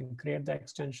go ahead, you can create the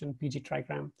extension PG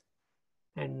trigram.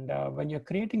 And when you're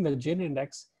creating the GIN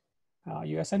index,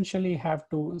 you essentially have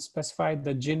to specify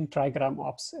the GIN trigram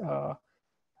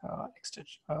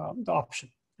extension, the option.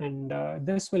 And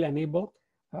this will enable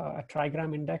a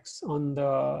trigram index on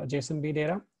the JSON-B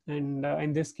data. And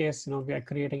in this case, we are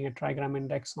creating a trigram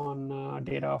index on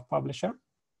data of publisher.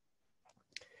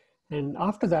 And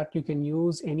after that, you can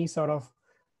use any sort of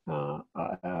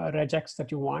regex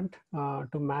that you want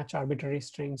to match arbitrary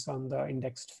strings on the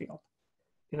indexed field.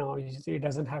 It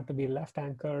doesn't have to be left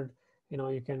anchored.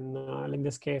 You can, in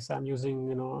this case, I'm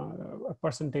using, a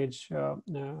percentage,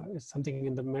 something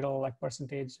in the middle, like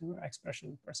percentage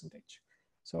expression percentage.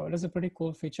 So it is a pretty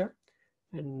cool feature.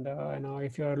 And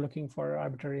if you're looking for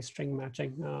arbitrary string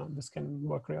matching, this can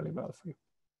work really well for you.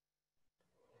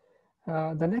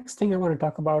 The next thing I want to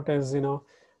talk about is,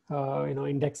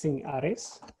 indexing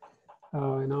arrays.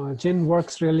 Gin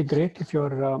works really great if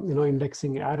you're,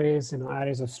 indexing arrays,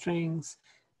 arrays of strings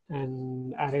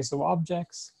and arrays of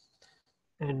objects.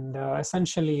 And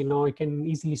essentially, you can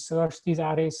easily search these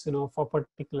arrays, for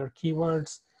particular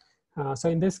keywords. So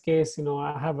in this case,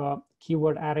 I have a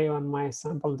keyword array on my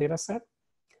sample data set,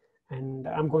 and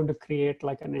I'm going to create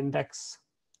like an index,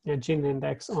 a Gin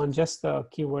index on just the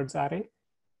keywords array.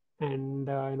 And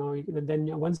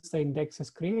then once the index is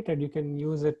created, you can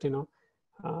use it, you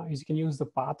can use the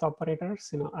path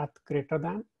operators, at greater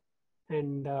than,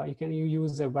 and you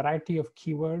use a variety of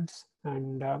keywords,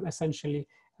 and essentially,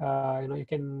 you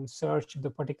can search if the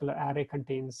particular array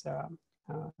contains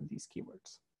these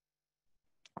keywords.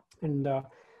 And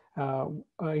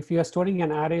if you are storing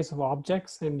an arrays of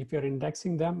objects and if you're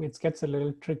indexing them, it gets a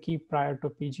little tricky prior to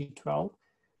PG12.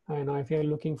 If you're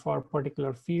looking for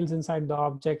particular fields inside the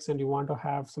objects and you want to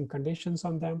have some conditions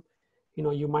on them,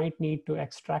 you might need to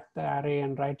extract the array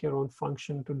and write your own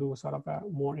function to do sort of a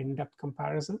more in-depth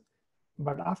comparison.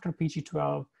 But after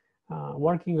PG12,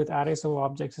 working with arrays of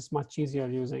objects is much easier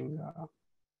using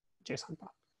JSON path.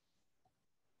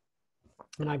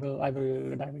 And I will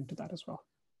dive into that as well.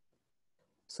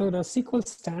 So the SQL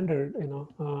standard,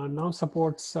 now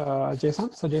supports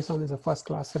JSON. So JSON is a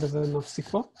first-class citizen of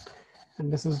SQL.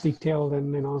 And this is detailed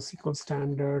in SQL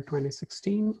Standard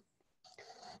 2016.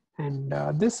 And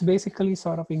this basically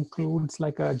sort of includes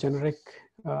like a generic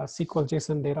SQL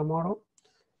JSON data model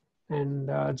and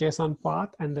JSON path,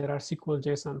 and there are SQL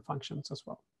JSON functions as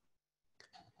well.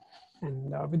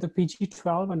 And with the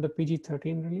PG12 and the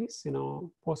PG13 release,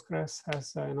 Postgres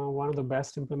has one of the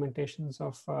best implementations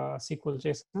of SQL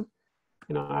JSON.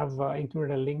 I've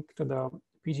included a link to the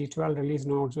PG12 release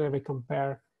notes where we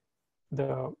compare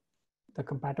the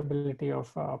compatibility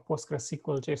of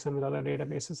PostgreSQL JSON with other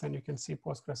databases, and you can see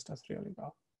Postgres does really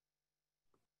well.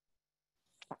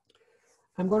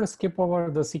 I'm going to skip over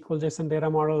the SQL JSON data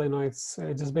model. It's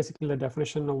just basically the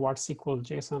definition of what SQL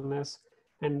JSON is.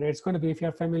 And it's going to be, if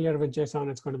you're familiar with JSON,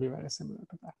 it's going to be very similar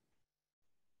to that.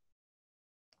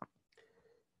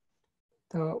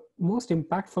 The most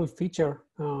impactful feature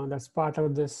that's part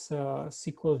of this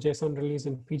SQL JSON release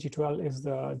in PG12 is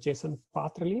the JSON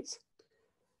path release.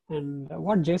 And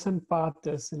what JSON path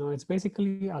is, it's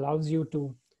basically allows you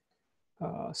to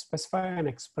specify an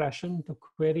expression to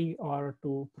query or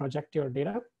to project your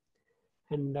data.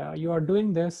 And you are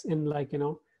doing this in like,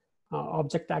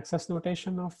 object access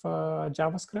notation of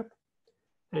JavaScript.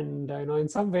 And, in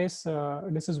some ways,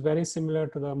 this is very similar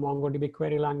to the MongoDB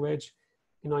query language.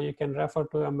 You can refer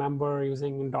to a member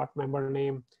using .member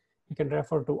name. You can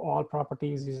refer to all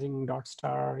properties using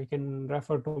 .star. You can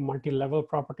refer to multi-level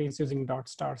properties using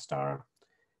 .star.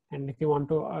 And if you want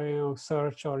to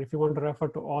search, or if you want to refer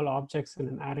to all objects in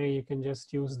an array, you can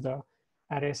just use the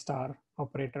array star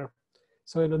operator.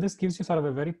 So this gives you sort of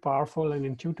a very powerful and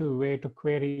intuitive way to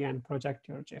query and project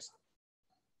your JSON.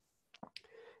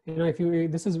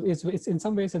 It's in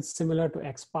some ways it's similar to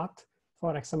XPath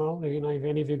for XML. If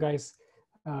any of you guys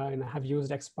have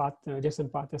used XPath,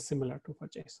 JSON path is similar to for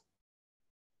JSON.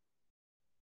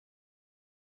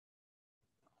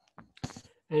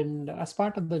 And as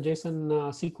part of the JSON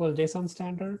SQL JSON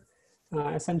standard,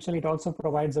 essentially it also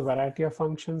provides a variety of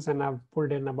functions, and I've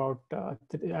pulled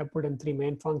in three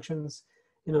main functions.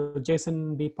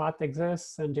 JSON B path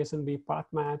exists and JSON B path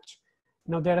match.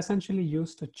 They're essentially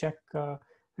used to check your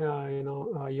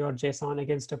JSON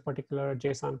against a particular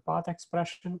JSON path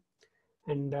expression.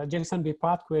 And JSON B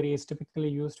path query is typically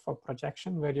used for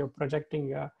projection, where you're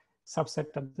projecting a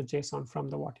subset of the JSON from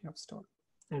the what you have stored.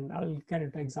 And I'll get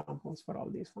into examples for all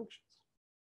these functions.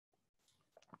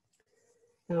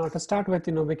 To start with,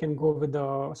 we can go with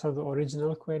the sort of the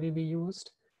original query we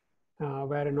used,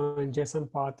 where in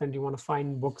JSON path, and you want to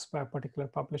find books by a particular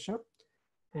publisher.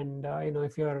 And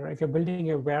if you're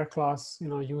building a where clause,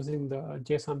 using the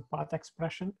JSON path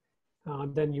expression,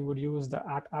 then you would use the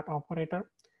 @ operator.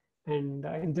 And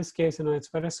in this case, it's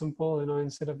very simple.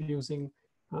 Instead of using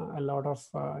a lot of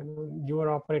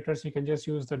newer operators, you can just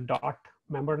use the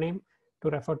 .member name to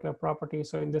refer to a property.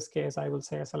 So in this case, I will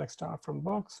say select star from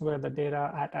books, where the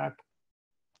data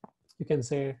 @ you can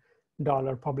say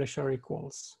 $publisher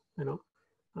equals,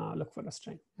 look for a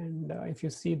string. And if you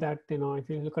see that, if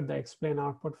you look at the explain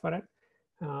output for it,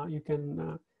 you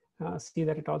can see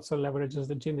that it also leverages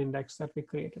the Gin index that we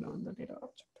created on the data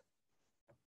object.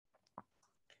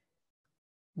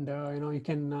 And, you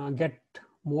can get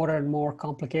more and more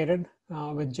complicated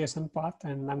with JSON path,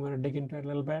 and I'm going to dig into it a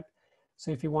little bit. So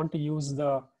if you want to use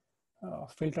the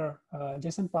filter,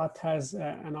 JSON path has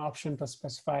an option to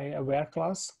specify a where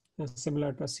clause.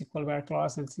 similar to a SQL where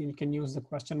clause, and so you can use the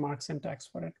question mark syntax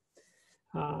for it.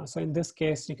 So in this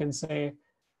case, you can say,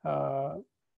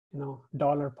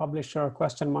 $publisher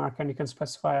question mark, and you can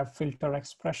specify a filter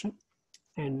expression.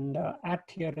 And at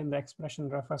here in the expression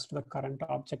refers to the current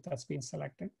object that's been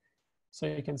selected. So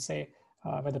you can say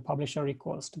where the publisher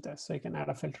equals to this. So you can add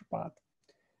a filter path.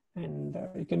 And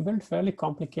you can build fairly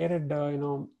complicated,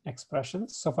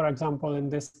 expressions. So for example, in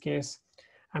this case,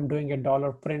 I'm doing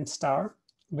a $print star,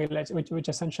 which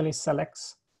essentially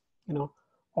selects,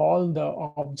 all the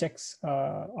objects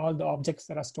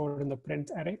that are stored in the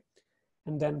print array.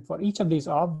 And then for each of these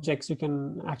objects, you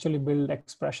can actually build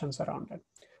expressions around it.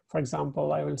 For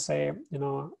example, I will say,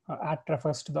 at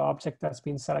refers to the object that's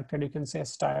been selected. You can say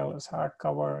style is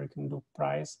hardcover, you can do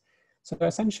price. So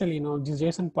essentially, this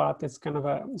JSON path is kind of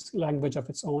a language of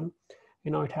its own.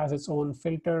 It has its own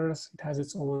filters, it has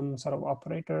its own sort of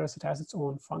operators, it has its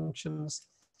own functions,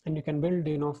 and you can build,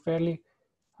 fairly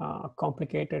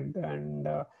complicated and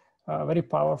very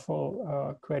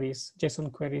powerful queries,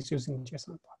 JSON queries using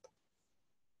JSON path.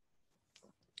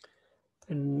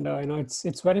 And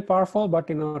it's very powerful, but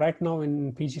right now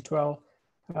in PG12,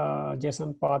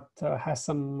 JSON path has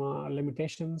some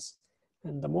limitations.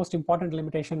 And the most important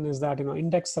limitation is that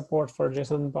index support for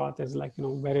JSON path is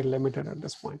very limited at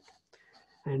this point.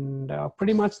 And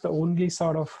pretty much the only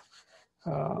sort of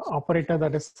operator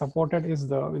that is supported is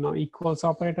the equals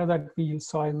operator that we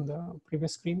saw in the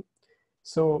previous screen.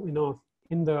 So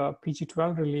in the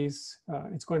PG12 release,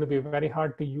 it's going to be very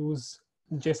hard to use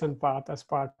JSON path as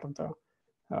part of the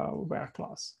where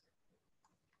clause.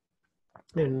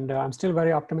 And I'm still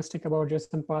very optimistic about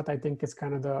JSON path. I think it's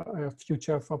kind of the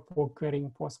future for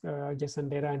querying JSON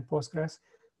data in Postgres.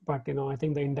 But I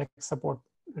think the index support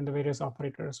and the various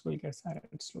operators will get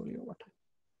added slowly over time.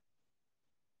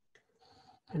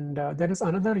 And there is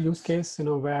another use case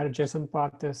where JSON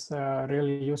path is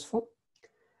really useful.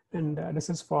 And this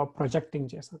is for projecting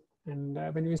JSON. And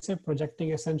when we say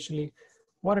projecting, essentially,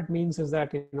 what it means is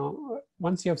that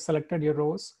once you have selected your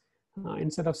rows,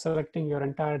 instead of selecting your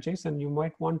entire JSON, you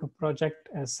might want to project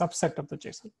a subset of the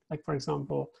JSON. Like for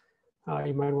example,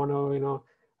 you might want to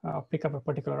pick up a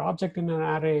particular object in an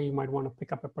array. You might want to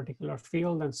pick up a particular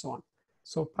field and so on.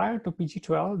 So prior to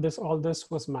PG12, all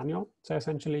this was manual. So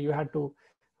essentially, you had to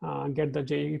get the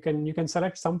you can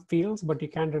select some fields, but you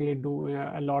can't really do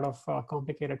a lot of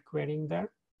complicated querying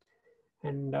there.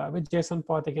 And with JSON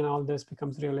path, again, all this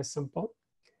becomes really simple.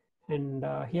 And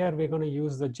here we're going to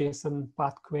use the JSON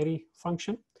path query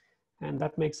function. And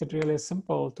that makes it really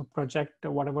simple to project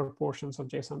whatever portions of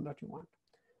JSON that you want.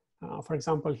 For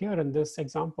example, here in this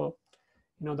example,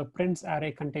 the prints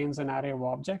array contains an array of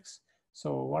objects.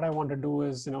 So what I want to do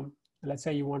is, let's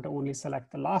say you want to only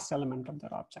select the last element of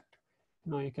that object.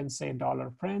 You can say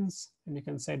 $prints, and you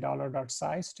can say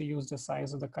 $.size to use the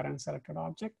size of the current selected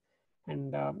object.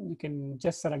 And you can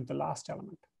just select the last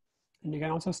element. And you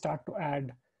can also start to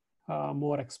add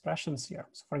more expressions here.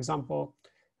 So for example,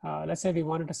 let's say we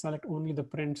wanted to select only the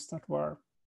prints that were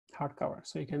hardcover.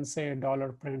 So you can say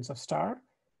 $prints of star.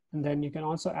 And then you can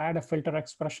also add a filter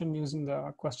expression using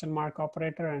the question mark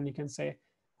operator. And you can say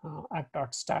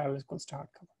at.style equals to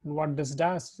hardcover. And what this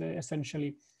does,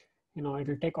 essentially, it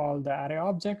will take all the array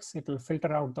objects. It will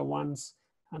filter out the ones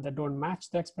that don't match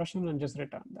the expression and just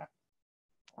return that.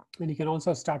 And you can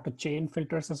also start to chain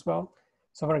filters as well.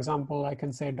 So for example, I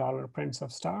can say $prints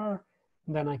of star,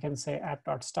 and then I can say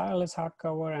at.style is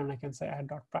hardcover, and I can say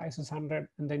at.price is 100.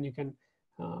 And then you can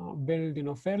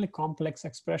build, fairly complex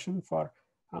expression for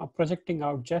projecting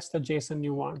out just the JSON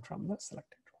you want from the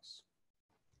selected rows.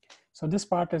 So this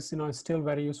part is, is still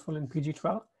very useful in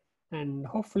PG12. And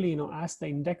hopefully, as the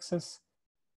indexes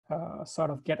sort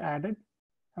of get added,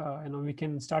 we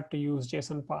can start to use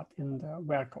JSON path in the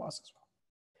where clause as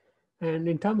well. And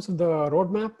in terms of the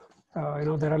roadmap,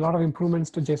 there are a lot of improvements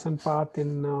to JSON path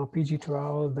in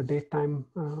PG12. The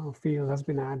datetime field has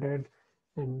been added,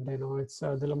 and there are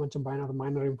a bunch of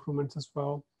minor improvements as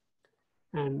well.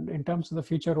 And in terms of the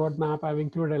future roadmap, I've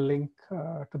included a link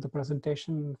to the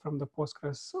presentation from the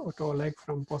Postgres Oleg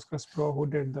from Postgres Pro, who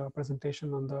did the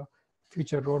presentation on the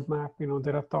future roadmap.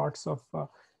 There are thoughts of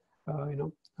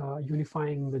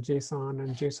unifying the JSON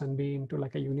and JSONB into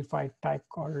like a unified type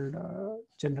called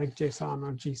generic JSON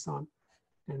or JSON.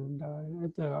 And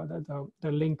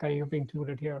the link I have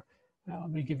included here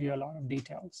will give you a lot of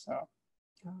details.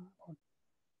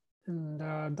 And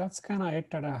that's kind of it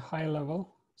at a high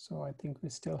level. So I think we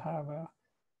still have a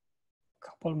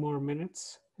couple more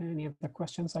minutes. Any of the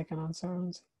questions I can answer,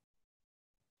 Lindsay?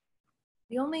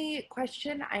 The only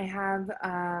question I have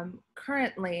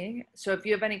currently, so if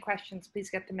you have any questions, please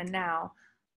get them in now,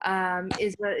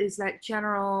 is that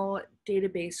general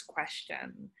database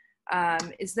question.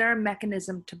 Is there a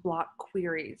mechanism to block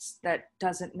queries that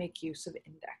doesn't make use of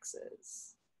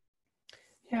indexes?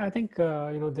 Yeah, I think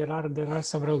there are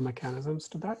several mechanisms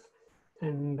to that,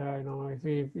 and if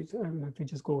we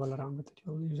just Google around with it,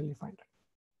 you'll usually find it.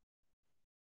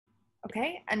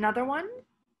 Okay, another one.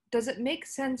 Does it make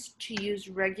sense to use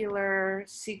regular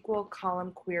SQL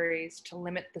column queries to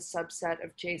limit the subset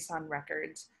of JSON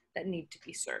records that need to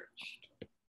be searched?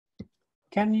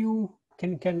 Can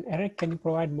Eric, can you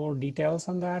provide more details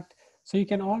on that? So you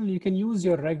can use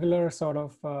your regular sort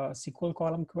of SQL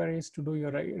column queries to do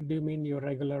your, do you mean your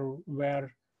regular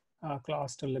where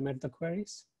clause to limit the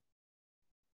queries?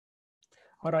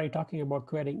 Or are you talking about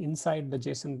querying inside the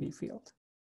JSON-B field?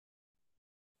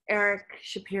 Eric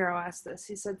Shapiro asked this.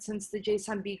 He said, since the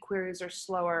JSON-B queries are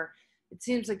slower, it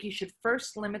seems like you should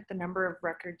first limit the number of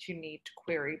records you need to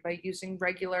query by using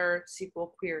regular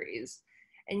SQL queries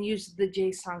and use the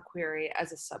JSON query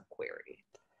as a subquery.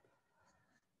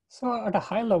 So at a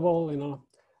high level,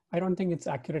 I don't think it's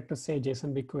accurate to say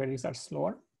JSON-B queries are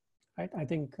slower, right? I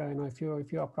think if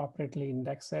you appropriately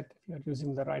index it, if you're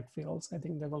using the right fields, I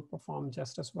think they will perform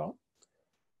just as well.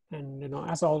 And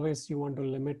as always, you want to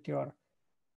limit your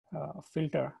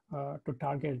filter to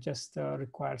target just the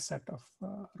required set of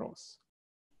rows.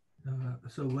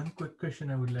 So one quick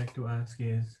question I would like to ask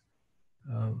is,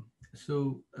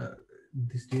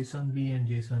 this JSON-B and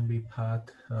JSON-B path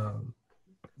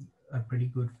are pretty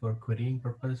good for querying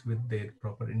purpose with their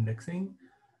proper indexing.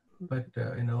 But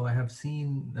I have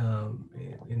seen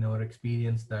in our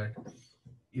experience that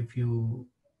if you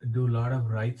do a lot of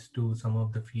writes to some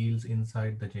of the fields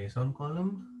inside the JSON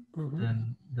column,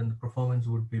 then the performance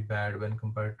would be bad when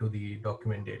compared to the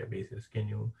document databases. Can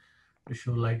you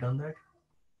show light on that?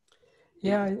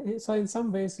 Yeah, so in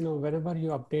some ways, whenever you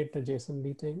update the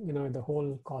JSON-B thing, the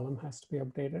whole column has to be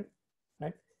updated,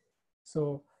 right?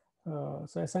 So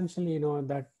essentially,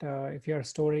 that if you're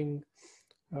storing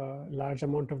a large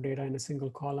amount of data in a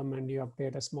single column and you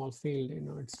update a small field,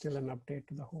 it's still an update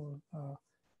to the whole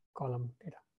column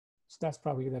data. So that's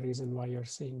probably the reason why you're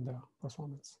seeing the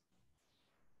performance.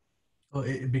 Oh,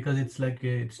 because it's like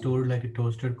it's stored like a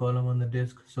toasted column on the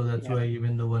disk. So that's why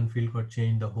even though one field got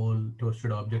changed, the whole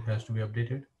toasted object has to be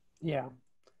updated. Yeah.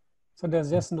 So there's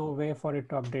just no way for it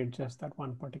to update just that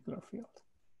one particular field.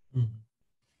 Mm-hmm.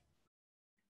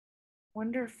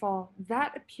 Wonderful.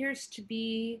 That appears to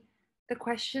be the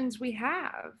questions we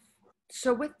have.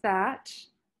 So with that,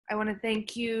 I want to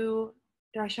thank you,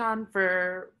 Dharshan,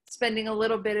 for spending a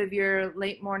little bit of your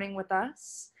late morning with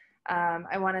us.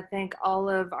 I want to thank all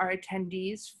of our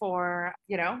attendees for,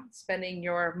 spending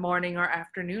your morning or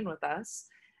afternoon with us.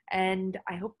 And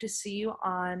I hope to see you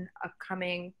on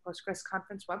upcoming Postgres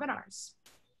conference webinars.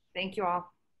 Thank you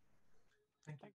all. Thank you.